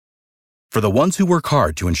For the ones who work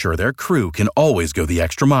hard to ensure their crew can always go the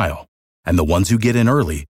extra mile, and the ones who get in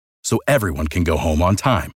early so everyone can go home on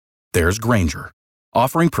time, there's Grainger,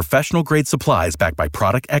 offering professional-grade supplies backed by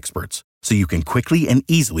product experts so you can quickly and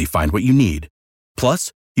easily find what you need.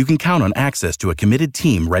 Plus, you can count on access to a committed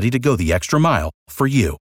team ready to go the extra mile for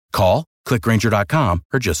you. Call, click Grainger.com,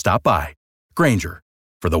 or just stop by. Grainger,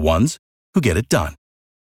 for the ones who get it done.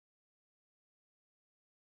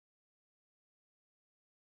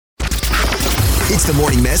 It's the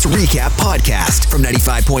Morning Mess Recap Podcast from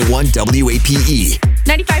 95.1 WAPE.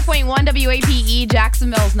 95.1 WAPE,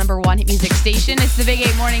 Jacksonville's #1 hit music station. It's the Big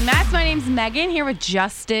 8 Morning Mess. My name's Megan, here with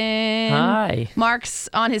Justin. Hi. Mark's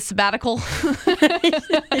on his sabbatical.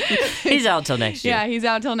 He's out till next year. Yeah, he's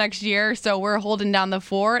out till next year, so we're holding down the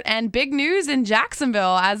fort. And big news in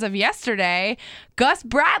Jacksonville as of yesterday, Gus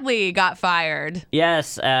Bradley got fired.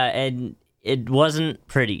 Yes, and it wasn't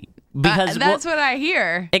pretty. Because that's what I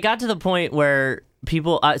hear. It got to the point where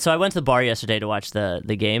people... so I went to the bar yesterday to watch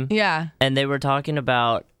the game. Yeah. And they were talking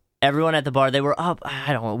about everyone at the bar. They were up,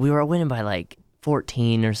 I don't know, we were winning by like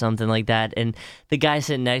 14 or something like that. And the guy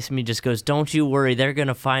sitting next to me just goes, "Don't you worry, they're going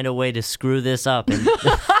to find a way to screw this up." And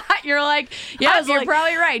you're like, yeah, you're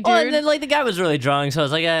probably right, dude. Oh, and then the guy was really drunk, so I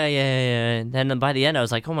was like, yeah. And then by the end, I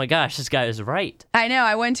was like, oh my gosh, this guy is right. I know.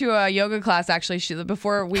 I went to a yoga class, actually,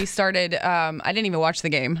 before we started. I didn't even watch the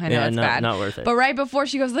game. I know it's bad. Not worth it. But right before,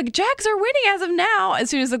 she goes, the Jags are winning as of now.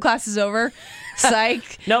 As soon as the class is over,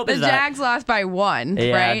 psych. Nope, the Jags lost by 1,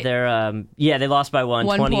 right? They lost by 1,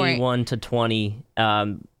 21 point. to 20.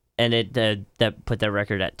 And that put their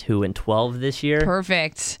record at 2-12 this year.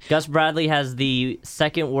 Perfect. Gus Bradley has the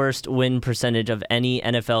second worst win percentage of any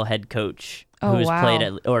NFL head coach who has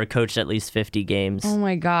played or coached at least 50 games. Oh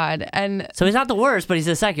my God! And so he's not the worst, but he's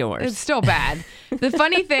the second worst. It's still bad. The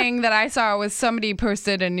funny thing that I saw was somebody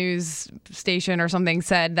posted, a news station or something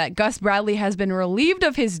said that Gus Bradley has been relieved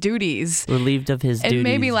of his duties. It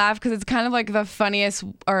made me laugh because it's kind of like the funniest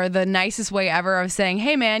or the nicest way ever of saying,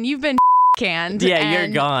 "Hey man, you've been canned." Yeah, you're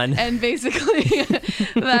gone. And basically,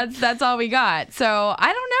 that's all we got. So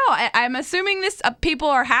I don't know. I'm assuming people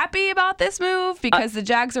are happy about this move because the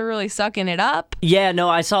Jags are really sucking it up. Yeah, no,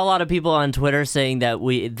 I saw a lot of people on Twitter saying that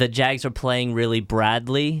the Jags are playing really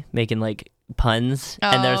Bradley, making like puns,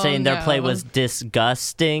 and they're saying their play was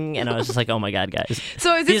disgusting, and I was just like, oh my God, guys.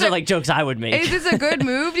 So these are like jokes I would make. Is this a good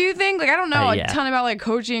move, do you think? Like, I don't know a ton about like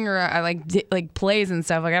coaching or like plays and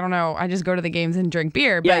stuff. Like, I don't know. I just go to the games and drink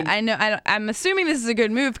beer, but I'm assuming this is a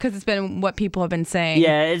good move because it's been what people have been saying.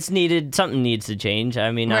 Yeah, it's needed. Something needs to change.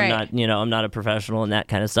 I mean, right. I'm not a professional in that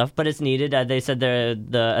kind of stuff, but it's needed. They said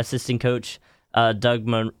the assistant coach, Doug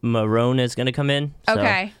Marrone, is going to come in. So,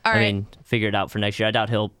 okay, all right. I mean, figure it out for next year. I doubt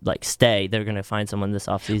he'll stay. They're going to find someone this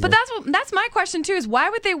offseason. But that's my question too. Is why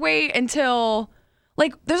would they wait until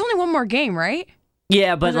there's only one more game, right?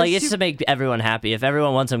 Yeah, but it's to make everyone happy. If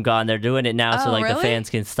everyone wants him gone, they're doing it now so really? the fans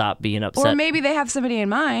can stop being upset. Or maybe they have somebody in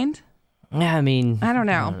mind. Yeah, I mean, I don't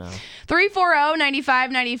know.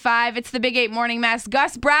 340-9595. It's the Big 8 Morning Mess.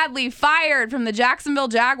 Gus Bradley fired from the Jacksonville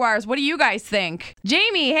Jaguars. What do you guys think?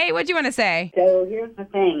 Jamie, hey, what do you want to say? So here's the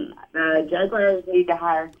thing. The Jaguars need to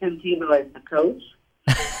hire Tim Tebow as the coach.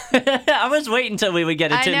 I was waiting until we would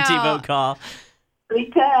get a Tim Tebow call.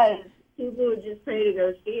 Because people would just pay to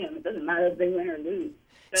go see him. It doesn't matter if they win or lose.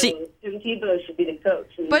 So Tim Tebow should be the coach.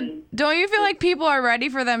 But don't you feel like people are ready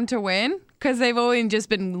for them to win? Because they've only just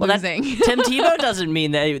been losing. Tim Tebow doesn't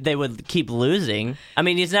mean that they would keep losing. I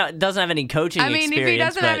mean, doesn't have any coaching experience. If he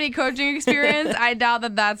doesn't have any coaching experience, I doubt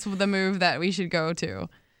that that's the move that we should go to.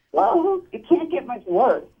 Well, it can't get much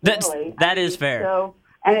worse. Really. That is fair. So,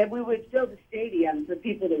 and we would fill the stadium for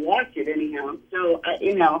people to watch it anyhow. So,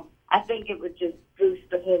 I think it would just boost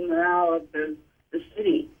the whole morale of the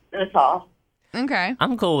city. That's all. Okay.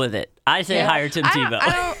 I'm cool with it. I say hire Tim Tebow.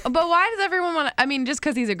 But why does everyone want to... I mean, just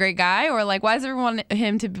because he's a great guy? Or, why does everyone want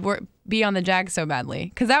him to be on the Jags so badly?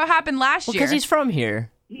 Because that happened last year. Because he's from here.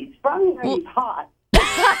 He's from here. He's hot.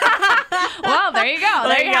 Well, there you go.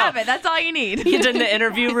 There you have it. That's all you need. He's in the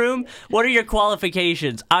interview room. What are your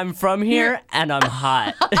qualifications? I'm from here, and I'm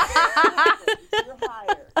hot. You're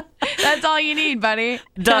hired. That's all you need, buddy.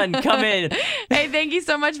 Done. Come in. Hey, thank you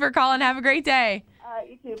so much for calling. Have a great day.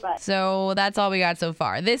 You too, bye. So that's all we got so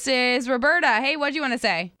far. This is Roberta. Hey, what do you want to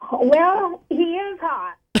say? Well, he is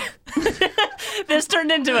hot. This turned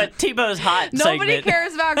into a Tebow's hot Nobody segment.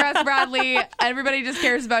 cares about Gus Bradley. Everybody just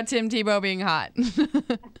cares about Tim Tebow being hot.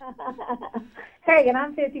 Hey, and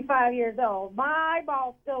I'm 55 years old. My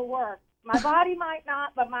eyeballs still work. My body might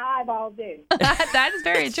not, but my eyeballs do. That is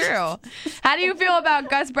very true. How do you feel about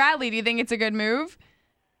Gus Bradley? Do you think it's a good move?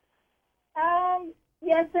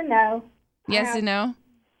 Yes and no. Yes and no?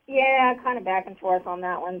 Yeah, kind of back and forth on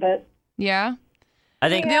that one, but... Yeah? I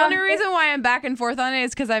think the only reason why I'm back and forth on it is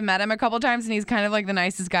because I've met him a couple times and he's kind of like the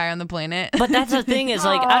nicest guy on the planet. But that's the thing is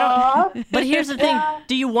like, but here's the thing.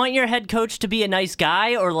 Do you want your head coach to be a nice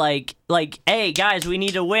guy or like, hey guys, we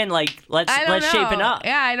need to win. Like, let's shape it up.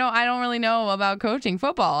 Yeah, I don't really know about coaching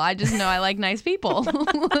football. I just know I like nice people.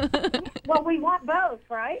 Well, we want both,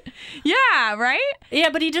 right? Yeah, right? Yeah,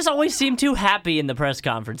 but he just always seemed too happy in the press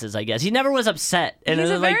conferences, I guess. He never was upset. And he's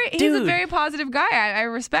it was he's a very positive guy. I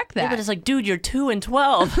respect that. Yeah, but it's like, dude, you're 2-12.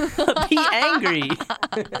 Be angry.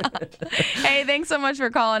 Hey, thanks so much for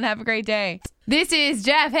calling. Have a great day. This is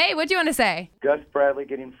Jeff. Hey, what do you want to say? Gus Bradley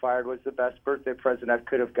getting fired was the best birthday present I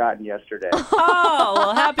could have gotten yesterday. Oh,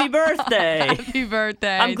 well, happy birthday. Happy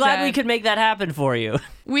birthday, I'm glad Jeff. we could make that happen for you.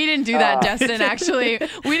 We didn't do that, Justin, actually.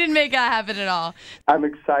 We didn't make that happen at all. I'm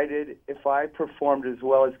excited. If I performed as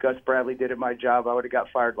well as Gus Bradley did at my job, I would have got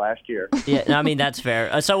fired last year. Yeah, I mean, that's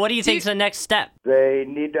fair. So what do you think is the next step? They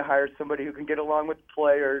need to hire somebody who can get along with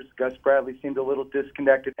players. Gus Bradley seemed a little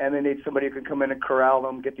disconnected, and they need somebody who can come in and corral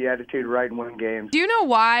them, get the attitude right, and win games. Do you know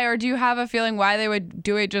why, or do you have a feeling why they would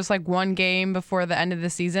do it just like one game before the end of the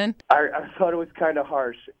season? I thought it was kind of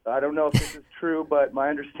harsh. I don't know if this is true, but my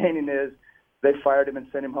understanding is they fired him and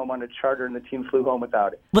sent him home on a charter, and the team flew home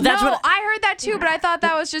without it. But that's I heard that too, but I thought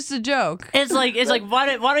that was just a joke. It's like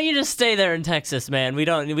why don't you just stay there in Texas, man? We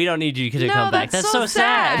don't need you to come back. That's so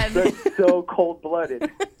sad. That's so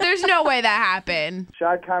cold-blooded. There's no way that happened.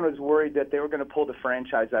 Shad Khan was worried that they were going to pull the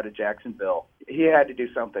franchise out of Jacksonville. He had to do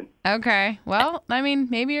something. Okay. Well, I mean,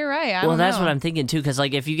 maybe you're right. I don't know. That's what I'm thinking, too, because,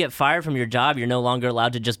 like, if you get fired from your job, you're no longer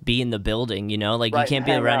allowed to just be in the building, you know? Like, right, you can't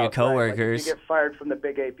be around your coworkers. Right. Like, if you get fired from the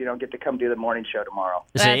Big Ape, you don't get to come do the morning show tomorrow.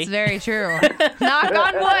 That's very true. Knock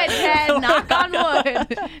on wood, Ted. Knock on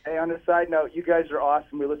wood. Hey, on a side note, you guys are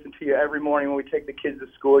awesome. We listen to you every morning when we take the kids to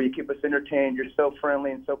school. You keep us entertained. You're so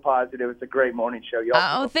friendly and so positive. It's a great morning show.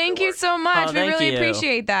 Thank you so much. We really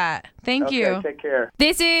appreciate that. Thank you. Okay, take care.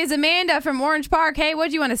 This is Amanda from Orange Park. Hey, what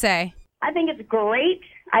do you want to say? I think it's great.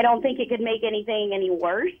 I don't think it could make anything any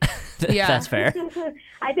worse. Yeah, that's fair.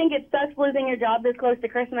 I think it sucks losing your job this close to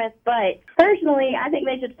Christmas, but personally, I think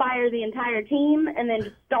they should fire the entire team and then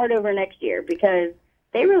just start over next year because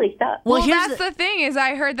they really suck. Well, that's the thing is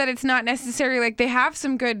I heard that it's not necessarily like they have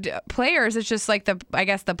some good players. It's just like I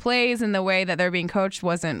guess the plays and the way that they're being coached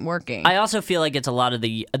wasn't working. I also feel like it's a lot of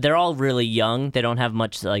they're all really young. They don't have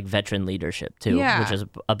much like veteran leadership too, which is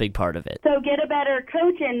a big part of it. So get a better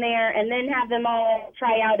coach in there and then have them all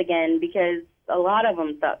try out again because a lot of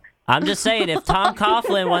them suck. I'm just saying, if Tom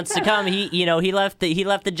Coughlin wants to come, he left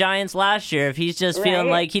the Giants last year. If he's just feeling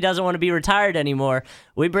like he doesn't want to be retired anymore,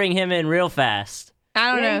 we bring him in real fast.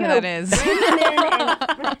 I don't know who that is.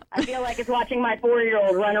 I feel like it's watching my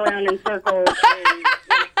 4-year-old run around in circles and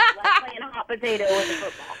playing hot potato with a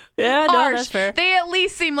football. Yeah, no, that's fair. They at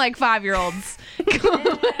least seem like 5-year-olds.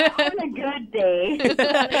 On a good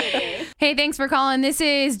day. Hey, thanks for calling. This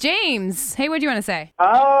is James. Hey, what do you want to say?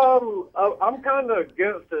 I'm kind of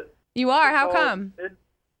against it. You are? How come?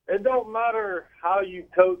 It don't matter how you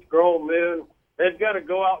coach grown men. They've got to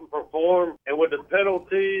go out and perform. And with the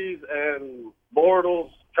penalties and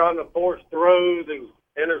Bortles trying to force throws and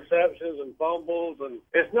interceptions and fumbles, and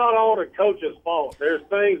it's not all the coach's fault. There's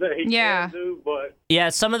things that he can do, but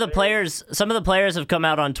some of the players have come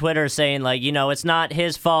out on Twitter saying like, it's not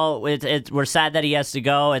his fault. We're sad that he has to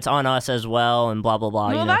go. It's on us as well, and blah blah blah.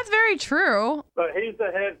 Well, that's very true. But he's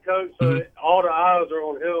the head coach, so all the eyes are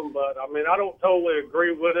on him. But I mean, I don't totally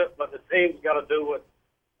agree with it. But the team's got to do what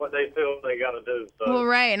they feel they got to do. So. Well,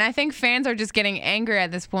 right, and I think fans are just getting angry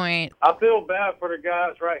at this point. I feel bad for the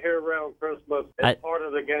guys right here around Christmas. It's part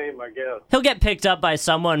of the game, I guess. He'll get picked up by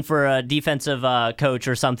someone for a defensive coach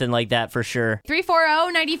or something like that for sure.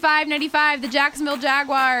 340-9595, the Jacksonville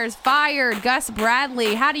Jaguars fired Gus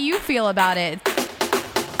Bradley. How do you feel about it?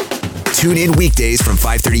 Tune in weekdays from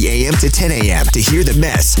 5:30 a.m. to 10 a.m. to hear the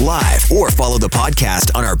mess live or follow the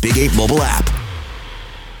podcast on our Big 8 mobile app.